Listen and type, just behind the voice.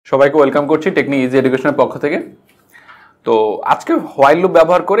সবাইকে ওয়েলকাম করছি technique easy এডুকেশনের পক্ষ থেকে। তো আজকে হোয়াইল লুপ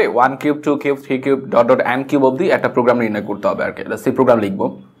ব্যবহার করে 1 cube 2 cube 3 cube dot dot n cube অবধি একটা প্রোগ্রাম নির্ণয় করতে হবে আর কি, এটা সি প্রোগ্রাম লিখবো।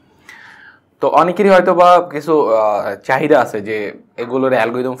 তো অনেকেরই হয়তো বা কিছু চাহিদা আছে যে এগুলোর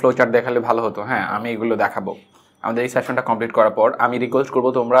অ্যালগরিদম ফ্লো চার্ট দেখালে ভালো হতো। হ্যাঁ, আমি এগুলো দেখাবো। আমাদের এই সেশনটা কমপ্লিট করার পর আমি রিকোয়েস্ট করবো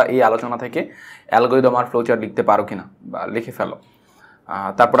তোমরা এই আলোচনা থেকে অ্যালগরিদম আর ফ্লো চার্ট লিখতে পারো কিনা বা লিখে ফেলো,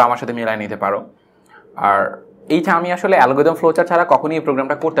 তারপর আমার সাথে মিলাই নিতে পারো। আর এইটা আমি আসলে অ্যালগরিদম ফ্লোচার্ট ছাড়া কখনই এই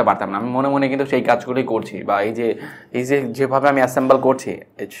প্রোগ্রামটা করতে পারতাম না। আমি মনে মনে কিন্তু সেই কাজগুলোই করছি, বা এই যে যেভাবে আমি অ্যাসেম্বল করছি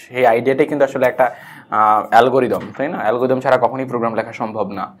সেই আইডিয়াটাই কিন্তু আসলে একটা অ্যালগরিদম, তাই না? অ্যালগরিদম ছাড়া কখনই প্রোগ্রাম লেখা সম্ভব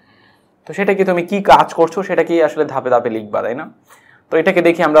না। তো সেটা কি তুমি কি কাজ করছো সেটা কি আসলে ধাপে ধাপে লিখবা, তাই না? তো এটাকে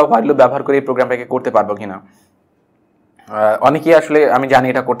দেখি আমরা হোয়াইল লুপ ব্যবহার করে এই প্রোগ্রামটাকে করতে পারবো কিনা। অনেকেই আসলে আমি জানি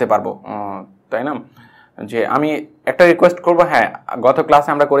এটা করতে পারবো, তাই না? যে আমি একটা রিকোয়েস্ট করবো। হ্যাঁ, গত ক্লাসে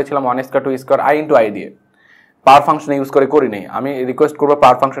আমরা করেছিলাম 1 square 2 square i into I দিয়ে, পাওয়ার ফাংশন ইউজ করে করি নাই। আমি রিকোয়েস্ট করবো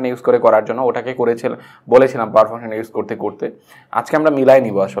পাওয়ার ফাংশন ইউজ করে করার জন্য, ওটাকে বলেছিলাম পাওয়ার ফাংশন ইউজ করতে করতে। আজকে আমরা মিলাই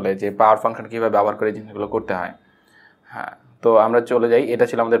নিব আসলে যে পাওয়ার ফাংশন কীভাবে ব্যবহার করে জিনিসগুলো করতে হয়। হ্যাঁ, তো আমরা চলে যাই। এটা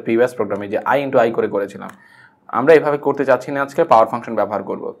ছিল আমাদের প্রিভিয়াস প্রোগ্রামে যে i ইন্টু আই করে করেছিলাম। আমরা এভাবে করতে চাচ্ছি না, আজকে পাওয়ার ফাংশন ব্যবহার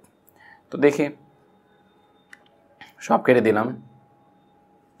করব। তো দেখি, সব কেটে দিলাম।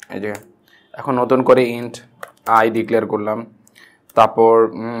 এই যে এখন নতুন করে ইন্ট আই ডিক্লেয়ার করলাম, তারপর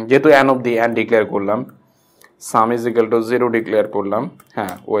যেহেতু n অবধি n ডিক্লেয়ার করলাম, sum is equal to 0 declare করলাম।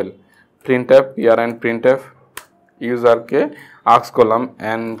 হ্যাঁ, well printf prn printf ইউজারকে ask করলাম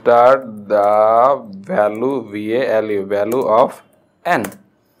enter the value value of n,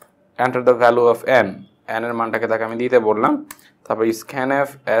 enter the value of n এর মানটাকে তাকে আমি দিতে বললাম। তারপর scanf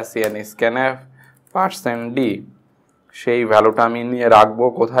scanf %d সেই ভ্যালুটা আমি নিয়ে রাখবো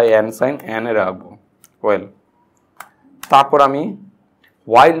কোথায়, n সাইন n এ রাখবো। ওয়েল, তারপর আমি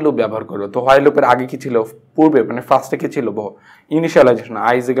হোয়াইল লুপ ব্যবহার করবো। তো হোয়াইল লুপের আগে কি ছিল, পূর্বে মানে ফার্স্টে কি ছিল, initialization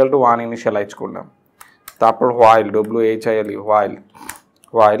i is equal to 1 initialise করলাম। তারপর হোয়াইল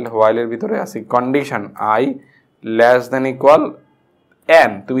হোয়াইলের ভিতরে আছে condition i less than equal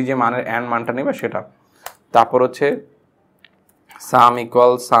n, তুমি যে মানের n মানটা নেবে সেটা। তারপর হচ্ছে সাম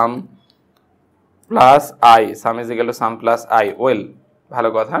equal some plus i, some is equal to some plus i। Well, ভালো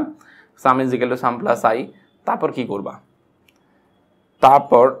কথা, সাম is equal to some plus i। তারপর কি করবা,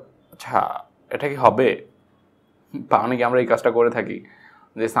 তারপর আচ্ছা এটা কি হবে, অনেকে আমরা এই কাজটা করে থাকি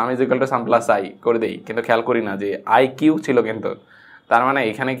যে সাম is equal to some plus I করে দেই, কিন্তু খেয়াল করি না যে আই কিউ ছিল। কিন্তু তার মানে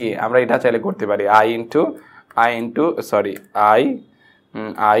এখানে কি আমরা এটা চাইলে করতে পারি আই ইন্টু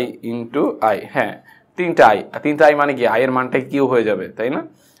আই। হ্যাঁ, তিনটা আই মানে কি আই এর মানটা কিউ হয়ে যাবে, তাই না?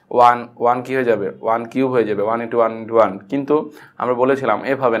 ওয়ান কি হয়ে যাবে, 1 কিউব হয়ে যাবে, 1 ইন্টু 1। কিন্তু আমরা বলেছিলাম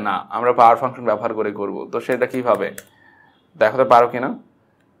এভাবে না, আমরা পাওয়ার ফাংশন ব্যবহার করে করব। তো সেটা কিভাবে দেখাতে পারো কিনা?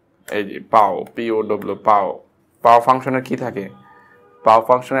 এই যে পাও ফাংশনের কি থাকে, পাও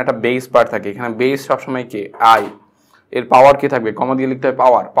ফাংশনের একটা বেস পার্ট থাকে। এখানে বেস সবসময় কি আই, এর পাওয়ার কি থাকবে, কমা দিয়ে লিখতে হয়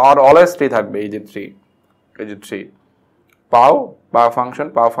পাওয়ার অলওয়েজ 3 থাকবে। এই যে 3 পাও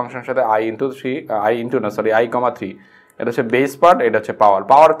ফাংশনের সাথে i ইন্টু 3 এটা হচ্ছে বেস পার্ট, এটা হচ্ছে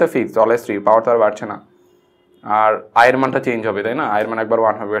পাওয়ার তো ফিক্স অলওয়েজ 3, পাওয়ার তো আর বাড়ছে না। আর i এর মানটা চেঞ্জ হবে, তাই না? i এর মান একবার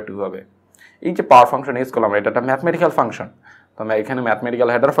 1 হবে, 2 হবে। এই যে পাওয়ার ফাংশন ইউজ করলাম, এটা একটা ম্যাথমেটিক্যাল ফাংশন। তো আমরা এখানে ম্যাথমেটিক্যাল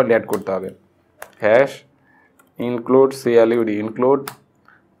হেডার ফাইল অ্যাড করতে হবে। হ্যাশ ইনক্লুড ইনক্লুড,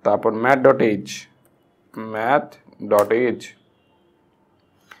 তারপর ম্যাথ.h,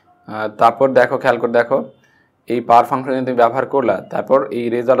 তারপর দেখো, খেয়াল করে দেখো, এই পাওয়ার ফাংশন তুমি ব্যবহার করলা, তারপর এই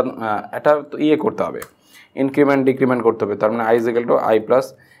রেজাল্ট এটা তো করতে হবে, ইনক্রিমেন্ট ডিক্রিমেন্ট করতে হবে। তার মানে i is equal to i plus,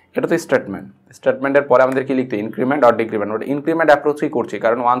 এটা তো স্টেটমেন্টের পরে আমাদের কি লিখতে, ইনক্রিমেন্ট আর ডিক্রিমেন্ট। ওটা ইনক্রিমেন্ট অ্যাপ্রোচই করছি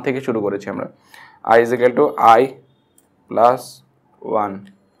কারণ 1 থেকে শুরু করেছি আমরা। i is equal to i plus 1।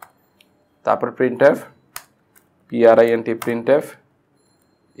 তারপর printf printf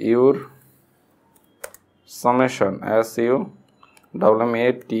your summation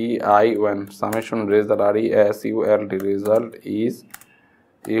SUMMATI1 summation result is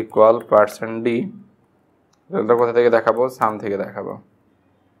equal %d। রেজাল্টটা কোথা থেকে দেখাবো, সাম থেকে দেখাবো।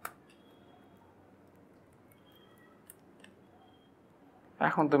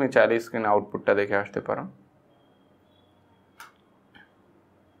 এখন তুমি চাইলে স্ক্রিন আউটপুটটা দেখে আসতে পারো।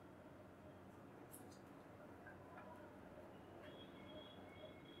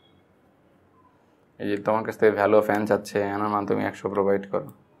 এই যে তোমার কাছ থেকে ভ্যালু অফ n চাচ্ছে, n এর মান তুমি 100 প্রোভাইড করো,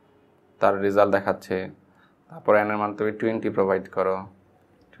 তার রেজাল্ট দেখাচ্ছে। তারপর n এর মান তুমি 20 প্রোভাইড করো,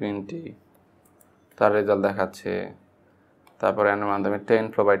 20, তার রেজাল্ট দেখাচ্ছে। তারপর n এর মান তুমি 10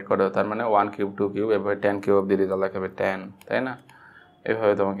 প্রোভাইড করো, তার মানে 1 কিউব 2 কিউব, এভাবে 10 কিউব অবধি রেজাল্ট দেখাবে 10, তাই না?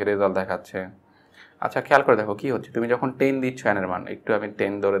 এভাবে তোমাকে রেজাল্ট দেখাচ্ছে। আচ্ছা, খেয়াল করে দেখো কি হচ্ছে, তুমি যখন 10 দিচ্ছ n এর মান, একটু আমি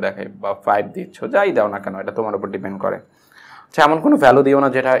 10 ধরে দেখাই, বা 5 দিচ্ছ, যাই দাও না কেন, এটা তোমার উপর ডিপেন্ড করে। আচ্ছা, এমন কোনো ভ্যালু দিও না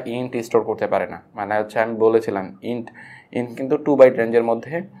যেটা ইন্ট স্টোর করতে পারে না। মানে হচ্ছে আমি বলেছিলাম ইন্ট কিন্তু 2 বাইট রেঞ্জের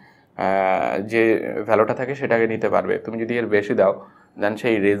মধ্যে যে ভ্যালুটা থাকে সেটাকে নিতে পারবে। তুমি যদি এর বেশি দাও দেন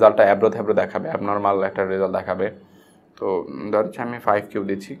সেই রেজাল্টটা অ্যাব্রো দেখাবে, অ্যাবনর্মাল একটা রেজাল্ট দেখাবে। তো ধর হচ্ছে আমি 5 কিউব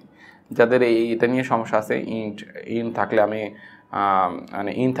দিচ্ছি। যাদের এটা নিয়ে সমস্যা আছে, ইন্ট থাকলে আমি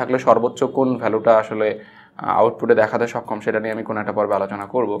মানে ইন্ট থাকলে সর্বোচ্চ কোন ভ্যালুটা আসলে আউটপুটে দেখাতে সক্ষম সেটা নিয়ে আমি কোনো একটা পর্বে আলোচনা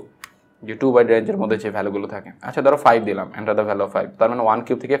করব, যে 2 বাইট রেঞ্জের মধ্যে যে ভ্যালুগুলো থাকে। আচ্ছা ধরো 5 দিলাম, এন্টার দ্য ভ্যালু অফ 5, তার মানে 1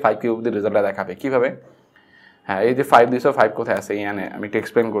 কিউব থেকে 5 কিউব অব্দি রেজাল্টটা দেখাবে। কীভাবে? হ্যাঁ, এই যে 5 দিয়েছো, 5 কোথায় আছে এখানে আমি একটু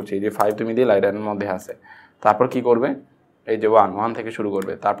এক্সপ্লেন করছি। এই যে 5 তুমি দিয়ে লাইনের মধ্যে আছে, তারপর কি করবে, এই যে 1 থেকে শুরু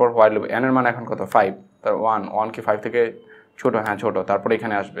করবে, তারপর হোয়াইল লুপ, এন এর মান এখন কত 5, তার 1 কি 5 থেকে ছোটো? হ্যাঁ ছোটো। তারপর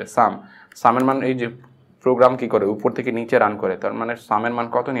এখানে আসবে সামের মান, এই যে প্রোগ্রাম কি করে উপর থেকে নিচে রান করে, তার মানে সামের মান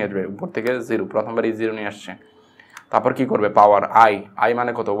কত নিয়ে আসবে, উপর থেকে 0, প্রথমবার এই 0 নিয়ে আসছে। তারপর কি করবে, পাওয়ার আই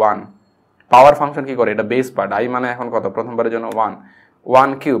মানে কত 1, পাওয়ার ফাংশন কি করে, এটা বেস পার্ট, আই মানে এখন কত, প্রথমবারের জন্য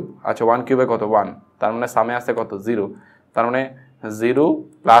 1 কিউব। আচ্ছা 1 কিউবে কত 1, তার মানে সামে আসছে কত 0, তার মানে 0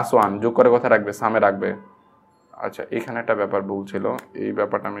 প্লাস 1 যোগ করে কথা রাখবে, সামে রাখবে। আচ্ছা এখানে একটা ব্যাপার ভুল ছিল, এই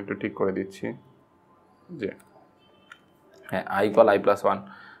ব্যাপারটা আমি একটু ঠিক করে দিচ্ছি। যে হ্যাঁ, আই ইকুয়াল আই প্লাস 1,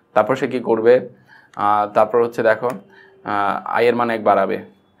 তারপর সে কী করবে, তারপর হচ্ছে দেখো আই এর মান 1 বাড়াবে।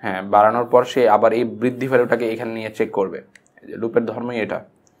 হ্যাঁ, বাড়ানোর পর সে আবার এই বৃদ্ধি ভ্যালুটাকে এখানে নিয়ে চেক করবে। লুপের ধর্মই এটা,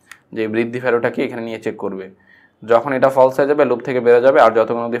 যে বৃদ্ধি ভ্যালুটাকে এখানে নিয়ে চেক করবে। যখন এটা ফলস হয়ে যাবে লুপ থেকে বেরো যাবে, আর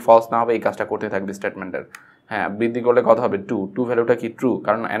যতক্ষণ অবধি ফলস না হবে এই কাজটা করতে থাকবে স্টেটমেন্টের। হ্যাঁ, বৃদ্ধি করলে কত হবে 2 ভ্যালুটা কি ট্রু,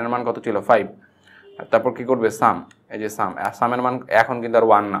 কারণ এন এর মান কত ছিল 5। তারপর কি করবে এই যে সামের মান এখন কিন্তু আর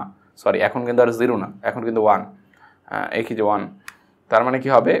 1 না, সরি এখন কিন্তু আর 0 না, এখন কিন্তু 1, এই কি যে 1, তার মানে কি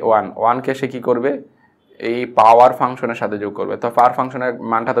হবে 1কে সে কী করবে, এই পাওয়ার ফাংশনের সাথে যোগ করবে। তো পাওয়ার ফাংশনের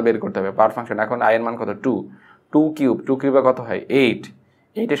মানটা তো বের করতে হবে। পাওয়ার ফাংশন এখন আই এর মান কত 2 কিউবে কত হয় 8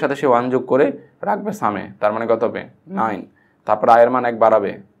 এর সাথে সে 1 যোগ করে রাখবে সামে, তার মানে কত হবে 9। তারপর আই এর মান 1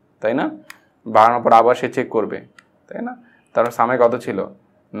 বাড়াবে, তাই না, বাড়ানোর পর আবার সে চেক করবে, তাই না, তারপর সামে কত ছিল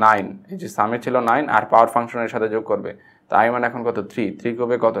 9, এই যে সামে ছিল 9 আর পাওয়ার ফাংশনের সাথে যোগ করবে। তো আই মান এখন কত 3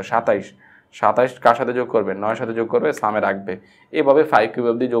 কিউবে কত 27 কার সাথে যোগ করবে, 9 সাথে যোগ করবে, সামে রাখবে। এভাবে 5 কিউব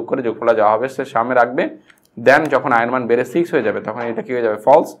অবধি যোগ করে যোগফলটা যাওয়া হবে সে সামনে রাখবে। দেন যখন আয়ের মান বেড়ে 6 হয়ে যাবে তখন এটা কী হয়ে যাবে,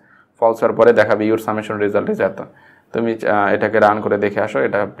 ফলস হওয়ার পরে দেখাবে ইউর সামেশন রেজাল্ট ইজ এত। তুমি এটাকে রান করে দেখে আসো,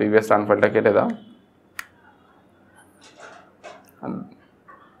 এটা প্রিভিয়াস রান ফাইলটা কেটে দাও।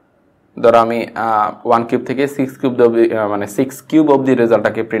 ধরো আমি 1 কিউব থেকে 6 কিউব অবধি, মানে 6 কিউব অবধি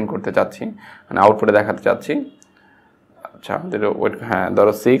রেজাল্টটাকে প্রিন্ট করতে চাচ্ছি, মানে আউটপুটে দেখাতে চাচ্ছি। আচ্ছা হ্যাঁ,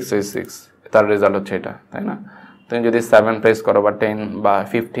 ধরো 6 তার রেজাল্ট হচ্ছে এটা, তাই না। তুমি যদি 7 প্রেস করো বা 10 বা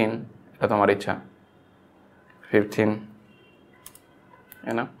 15, এটা তোমার ইচ্ছা, 15,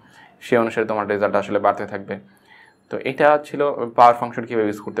 তাই না, সে অনুসারে তোমার রেজাল্ট আসলে বাড়তে থাকবে। তো এটা ছিল পাওয়ার ফাংশন কীভাবে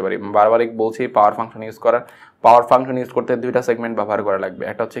ইউজ করতে পারি। বারবারই বলছি পাওয়ার ফাংশন ইউজ করতে 2টা সেগমেন্ট ব্যবহার করা লাগবে।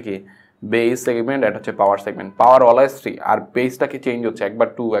 একটা হচ্ছে কি বেস সেগমেন্ট, একটা হচ্ছে পাওয়ার সেগমেন্ট। পাওয়ার অলওয়েজ 3, আর বেসটা কি চেঞ্জ হচ্ছে, একবার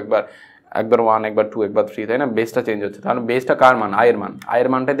 2, একবার 1, একবার 2, একবার 3, তাই না, বেসটা চেঞ্জ হচ্ছে। তাহলে বেসটা কার মান, আয়ের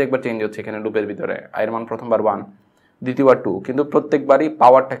মানটাই তো একবার চেঞ্জ হচ্ছে এখানে লুপের ভিতরে। আয়ের মান প্রথমবার 1, দ্বিতীয়বার 2, কিন্তু প্রত্যেকবারই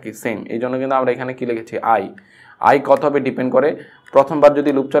পাওয়ারটা কি সেম। এই জন্য কিন্তু আমরা এখানে কি লিখেছি আই কত হবে ডিপেন্ড করে, প্রথমবার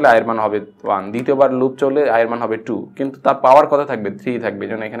যদি লুপ চলে আয়ের মান হবে 1, দ্বিতীয়বার লুপ চলে আয়ের মান হবে 2, কিন্তু তার পাওয়ার কত থাকবে 3 থাকবে, এই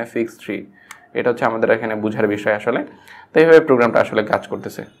জন্য এখানে ফিক্স 3। এটা হচ্ছে আমাদের এখানে বোঝার বিষয় আসলে। তো এইভাবে প্রোগ্রামটা আসলে কাজ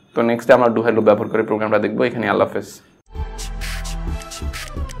করতেছে। তো নেক্সটে আমরা ডু হোয়াইল লুপ ব্যবহার করে প্রোগ্রামটা দেখবো। এখানে আল্লাহ হাফেজ।